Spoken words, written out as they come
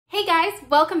guys,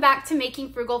 welcome back to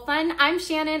Making Frugal Fun. I'm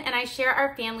Shannon and I share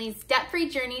our family's debt-free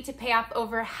journey to pay off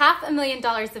over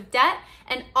 $500,000 of debt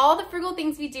and all the frugal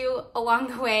things we do along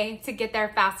the way to get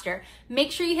there faster.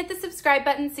 Make sure you hit the subscribe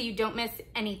button so you don't miss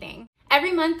anything.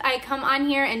 Every month I come on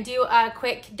here and do a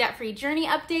quick debt-free journey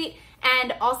update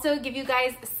and also give you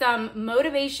guys some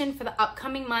motivation for the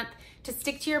upcoming month to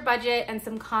stick to your budget and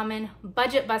some common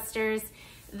budget busters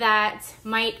that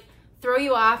might throw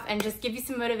you off and just give you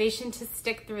some motivation to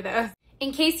stick through those.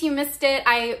 In case you missed it,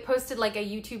 I posted like a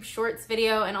YouTube Shorts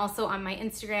video and also on my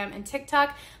Instagram and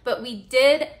TikTok, but we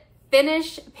did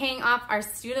finish paying off our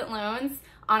student loans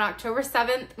on October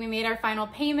 7th. We made our final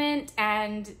payment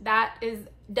and that is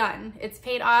done. It's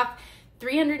paid off,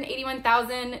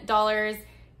 $381,000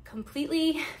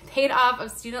 completely paid off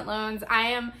of student loans. I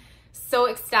am so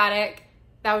ecstatic.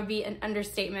 That would be an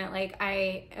understatement. Like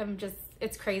I am just,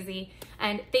 it's crazy.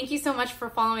 And thank you so much for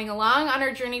following along on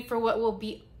our journey for what will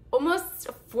be almost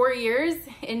 4 years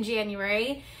in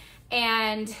January.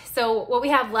 And so what we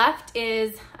have left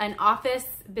is an office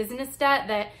business debt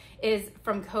that is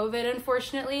from COVID,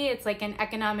 unfortunately. It's like an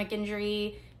economic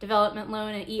injury development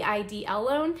loan, an EIDL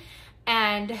loan.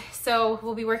 And so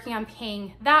we'll be working on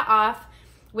paying that off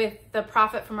with the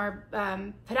profit from our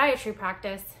podiatry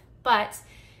practice. But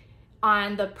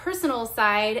on the personal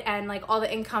side and like all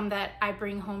the income that I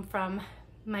bring home from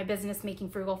my business Making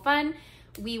Frugal Fun,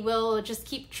 we will just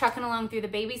keep trucking along through the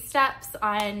baby steps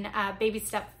on baby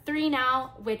step 3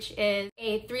 now, which is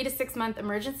a 3 to 6 month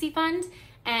emergency fund.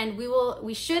 And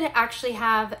we should actually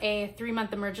have a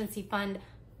 3-month emergency fund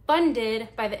funded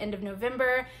by the end of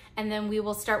November. And then we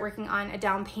will start working on a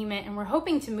down payment. And we're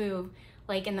hoping to move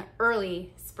like in the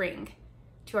early spring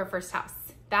to our first house.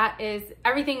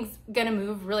 Everything's gonna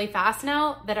move really fast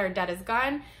now that our debt is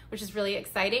gone, which is really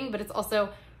exciting, but it's also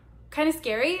kind of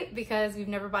scary because we've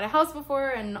never bought a house before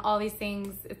and all these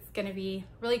things. It's gonna be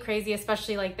really crazy,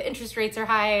 especially like the interest rates are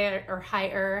high or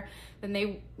higher than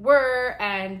they were.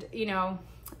 And you know,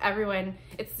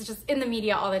 it's just in the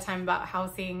media all the time about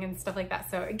housing and stuff like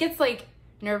that. So it gets like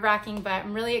nerve-wracking, but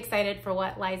I'm really excited for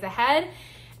what lies ahead.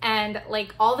 And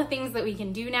like all the things that we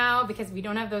can do now because we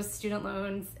don't have those student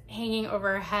loans hanging over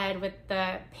our head with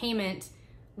the payment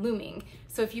looming.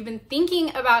 So if you've been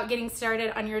thinking about getting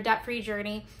started on your debt-free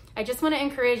journey, I just want to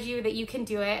encourage you that you can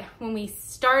do it. When we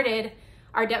started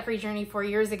our debt-free journey 4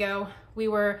 years ago, we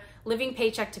were living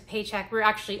paycheck to paycheck. We were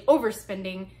actually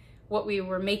overspending what we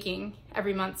were making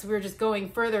every month. So we were just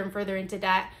going further and further into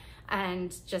debt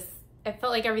and just, it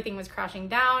felt like everything was crashing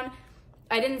down.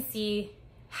 I didn't see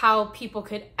how people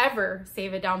could ever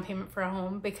save a down payment for a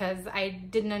home because I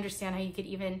didn't understand how you could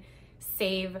even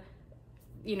save,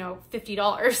 you know,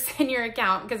 $50 in your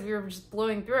account because we were just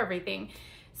blowing through everything.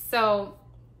 So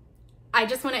I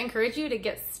just want to encourage you to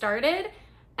get started.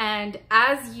 And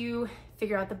as you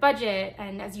figure out the budget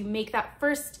and as you make that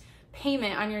first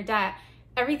payment on your debt,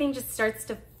 everything just starts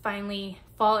to finally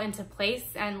fall into place.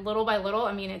 And little by little,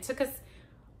 I mean, it took us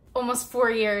almost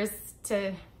 4 years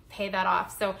to pay that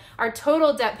off. So our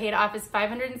total debt paid off is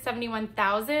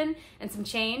 $571,000 and some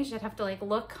change. I'd have to like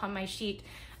look on my sheet.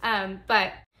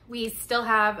 But we still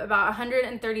have about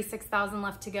 $136,000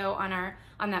 left to go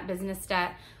on that business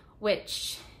debt,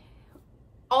 which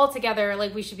altogether,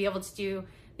 like we should be able to do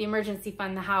the emergency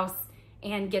fund, the house,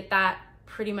 and get that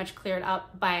pretty much cleared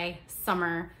up by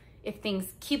summer if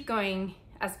things keep going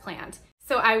as planned.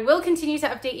 So I will continue to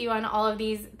update you on all of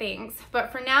these things.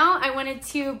 But for now, I wanted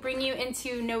to bring you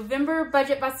into November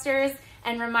Budget Busters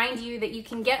and remind you that you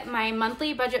can get my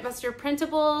monthly Budget Buster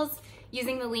printables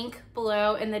using the link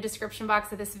below in the description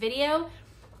box of this video.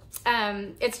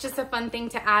 It's just a fun thing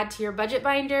to add to your budget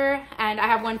binder. And I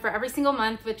have one for every single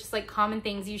month with just like common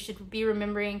things you should be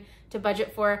remembering to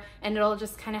budget for. And it'll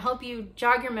just kind of help you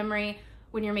jog your memory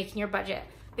when you're making your budget.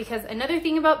 Because another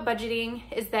thing about budgeting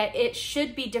is that it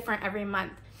should be different every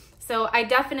month. So I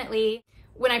definitely,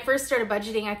 when I first started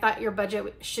budgeting, I thought your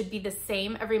budget should be the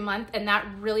same every month, and that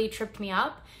really tripped me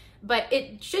up. But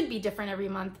it should be different every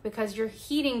month because your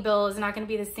heating bill is not going to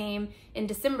be the same in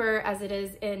December as it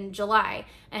is in July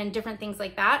and different things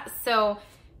like that. So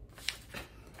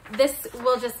this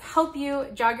will just help you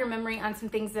jog your memory on some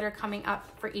things that are coming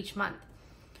up for each month.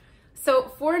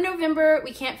 So for November,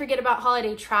 we can't forget about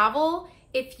holiday travel.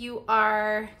 If you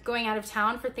are going out of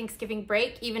town for Thanksgiving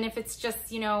break, even if it's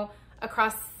just, you know,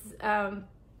 across a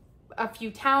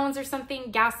few towns or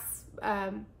something, gas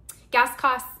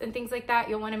costs and things like that,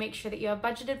 you'll want to make sure that you have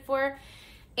budgeted for.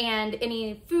 And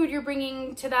any food you're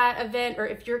bringing to that event, or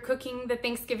if you're cooking the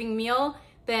Thanksgiving meal,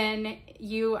 then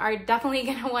you are definitely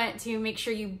going to want to make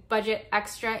sure you budget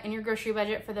extra in your grocery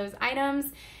budget for those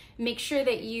items. Make sure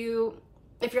that you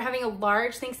if you're having a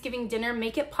large Thanksgiving dinner,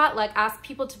 make it potluck. Ask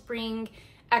people to bring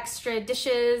extra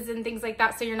dishes and things like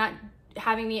that so you're not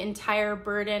having the entire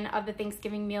burden of the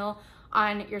Thanksgiving meal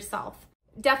on yourself.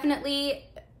 Definitely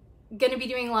gonna be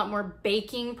doing a lot more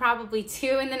baking probably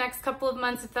too in the next couple of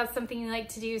months if that's something you like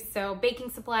to do. So baking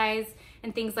supplies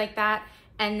and things like that.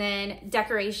 And then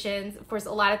decorations, of course,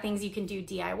 a lot of things you can do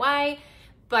DIY,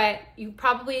 but you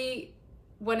probably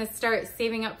want to start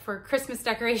saving up for Christmas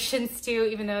decorations too,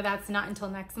 even though that's not until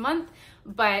next month.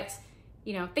 But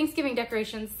you know, Thanksgiving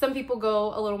decorations, some people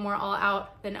go a little more all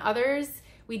out than others.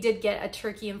 We did get a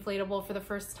turkey inflatable for the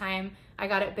first time. I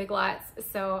got it at Big Lots,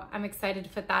 so I'm excited to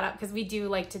put that up because we do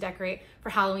like to decorate for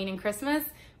Halloween and Christmas.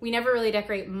 We never really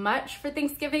decorate much for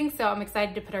Thanksgiving, so I'm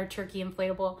excited to put our turkey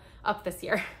inflatable up this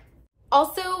year.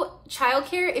 Also,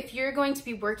 childcare, if you're going to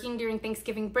be working during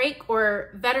Thanksgiving break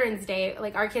or Veterans Day,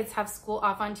 like our kids have school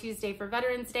off on Tuesday for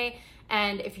Veterans Day,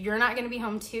 and if you're not gonna be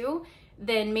home too,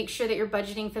 then make sure that you're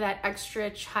budgeting for that extra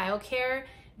childcare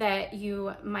that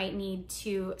you might need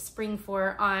to spring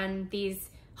for on these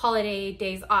holiday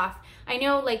days off. I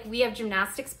know like we have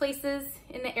gymnastics places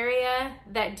in the area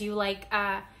that do like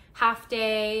a half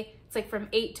day. It's like from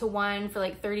 8 to 1 for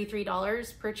like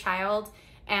 $33 per child.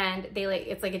 And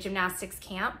it's like a gymnastics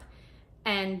camp.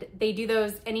 And they do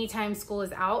those anytime school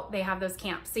is out, they have those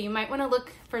camps. So you might wanna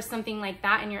look for something like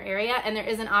that in your area. And there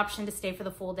is an option to stay for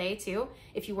the full day too,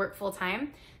 if you work full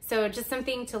time. So just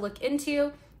something to look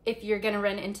into if you're gonna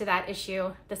run into that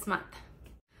issue this month.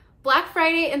 Black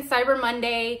Friday and Cyber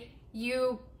Monday,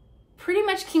 you pretty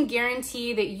much can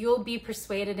guarantee that you'll be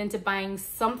persuaded into buying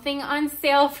something on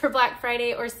sale for Black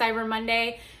Friday or Cyber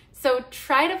Monday. So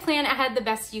try to plan ahead the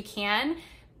best you can.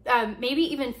 Maybe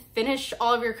even finish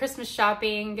all of your Christmas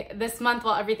shopping this month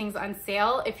while everything's on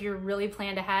sale if you're really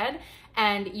planned ahead.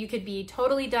 And you could be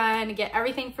totally done, get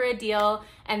everything for a deal,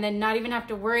 and then not even have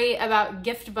to worry about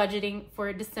gift budgeting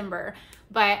for December.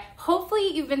 But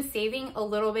hopefully you've been saving a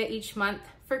little bit each month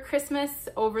for Christmas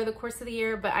over the course of the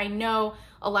year, but I know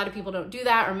a lot of people don't do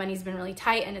that, or money's been really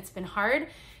tight and it's been hard.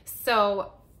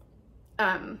 So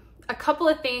a couple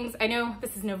of things, I know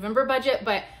this is November budget,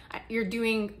 but you're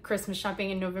doing Christmas shopping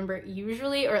in November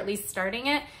usually, or at least starting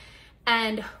it.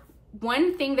 And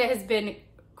one thing that has been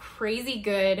crazy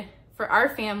good for our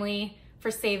family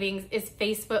for savings is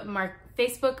Facebook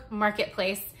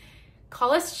Marketplace.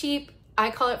 Call us cheap, I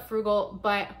call it frugal,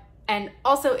 and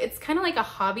also it's kind of like a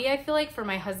hobby, I feel like, for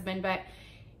my husband, but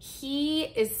he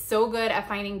is so good at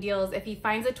finding deals. If he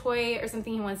finds a toy or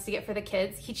something he wants to get for the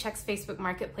kids, he checks Facebook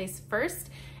Marketplace first,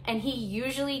 and he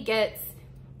usually gets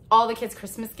all the kids'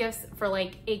 Christmas gifts for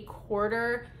like a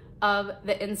quarter of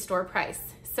the in-store price.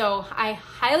 So I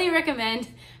highly recommend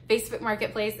Facebook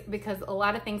Marketplace because a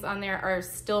lot of things on there are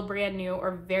still brand new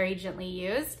or very gently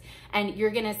used, and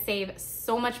you're gonna save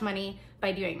so much money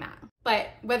by doing that. But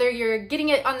whether you're getting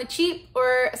it on the cheap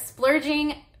or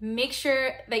splurging, make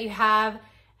sure that you have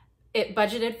it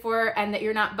budgeted for and that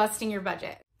you're not busting your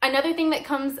budget. Another thing that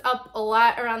comes up a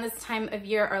lot around this time of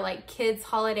year are like kids'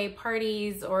 holiday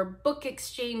parties or book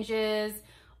exchanges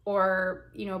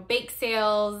or, you know, bake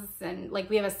sales, and like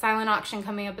we have a silent auction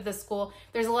coming up at the school.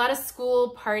 There's a lot of school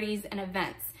parties and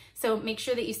events. So make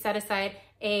sure that you set aside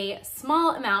a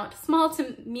small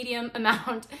to medium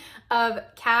amount of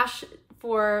cash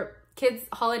for kids'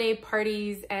 holiday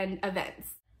parties and events.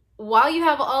 While you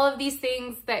have all of these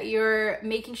things that you're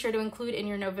making sure to include in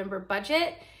your November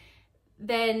budget,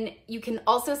 then you can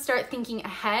also start thinking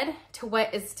ahead to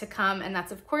what is to come. And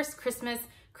that's of course Christmas,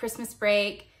 Christmas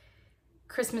break,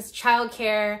 Christmas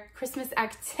childcare, Christmas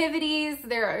activities.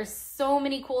 There are so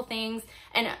many cool things.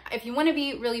 And if you want to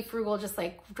be really frugal, just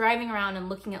like driving around and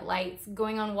looking at lights,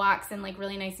 going on walks in like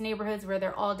really nice neighborhoods where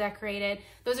they're all decorated,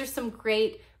 those are some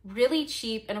great, really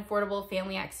cheap and affordable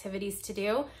family activities to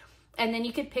do. And then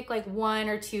you could pick like 1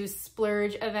 or 2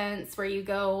 splurge events where you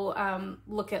go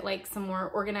look at like some more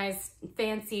organized,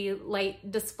 fancy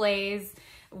light displays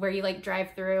where you like drive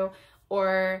through,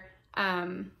 or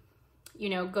you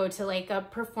know, go to like a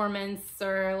performance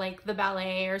or like the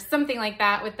ballet or something like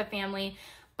that with the family.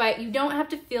 But you don't have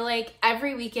to feel like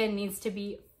every weekend needs to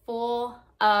be full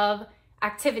of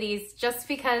activities just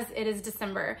because it is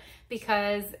December,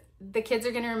 because the kids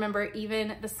are going to remember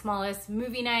even the smallest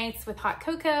movie nights with hot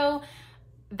cocoa.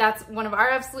 That's one of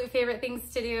our absolute favorite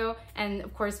things to do. And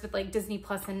of course, with like Disney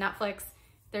Plus and Netflix,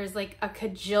 there's like a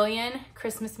cajillion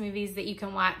Christmas movies that you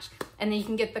can watch. And then you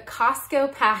can get the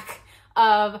Costco pack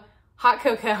of hot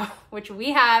cocoa, which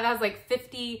we have, has like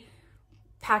 50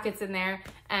 packets in there.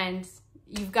 And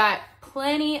you've got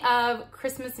plenty of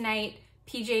Christmas night,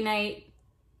 PJ night,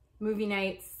 movie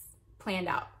nights planned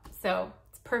out. So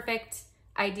it's perfect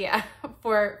idea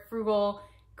for frugal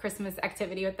Christmas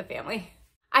activity with the family.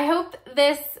 I hope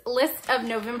this list of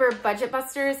November budget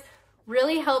busters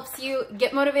really helps you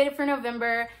get motivated for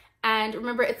November. And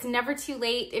remember, it's never too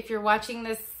late. If you're watching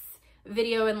this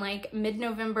video in like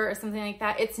mid-November or something like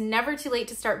that, it's never too late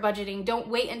to start budgeting. Don't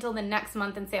wait until the next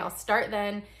month and say, I'll start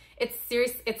then. It's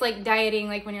serious. It's like dieting,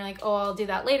 like when you're like, oh, I'll do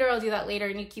that later,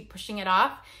 and you keep pushing it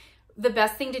off. The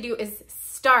best thing to do is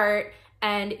start,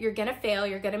 and you're gonna fail,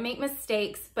 you're gonna make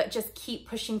mistakes, but just keep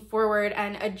pushing forward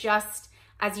and adjust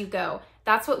as you go.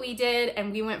 That's what we did,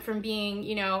 and we went from being,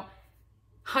 you know,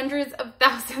 hundreds of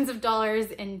thousands of dollars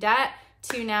in debt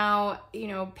to now, you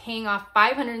know, paying off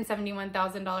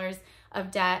 $571,000 of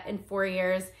debt in 4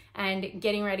 years and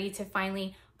getting ready to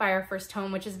finally buy our first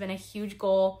home, which has been a huge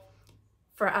goal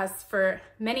for us for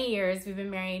many years. We've been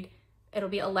married, it'll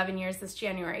be 11 years this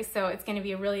January. So it's gonna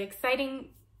be a really exciting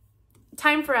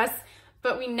time for us,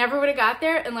 but we never would have got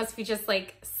there unless we just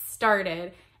like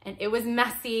started, and it was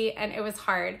messy and it was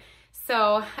hard.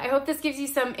 So I hope this gives you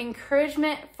some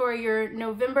encouragement for your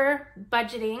November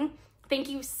budgeting. Thank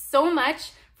you so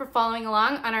much for following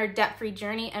along on our debt-free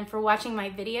journey and for watching my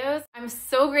videos. I'm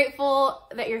so grateful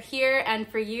that you're here and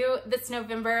for you this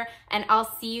November, and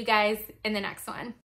I'll see you guys in the next one.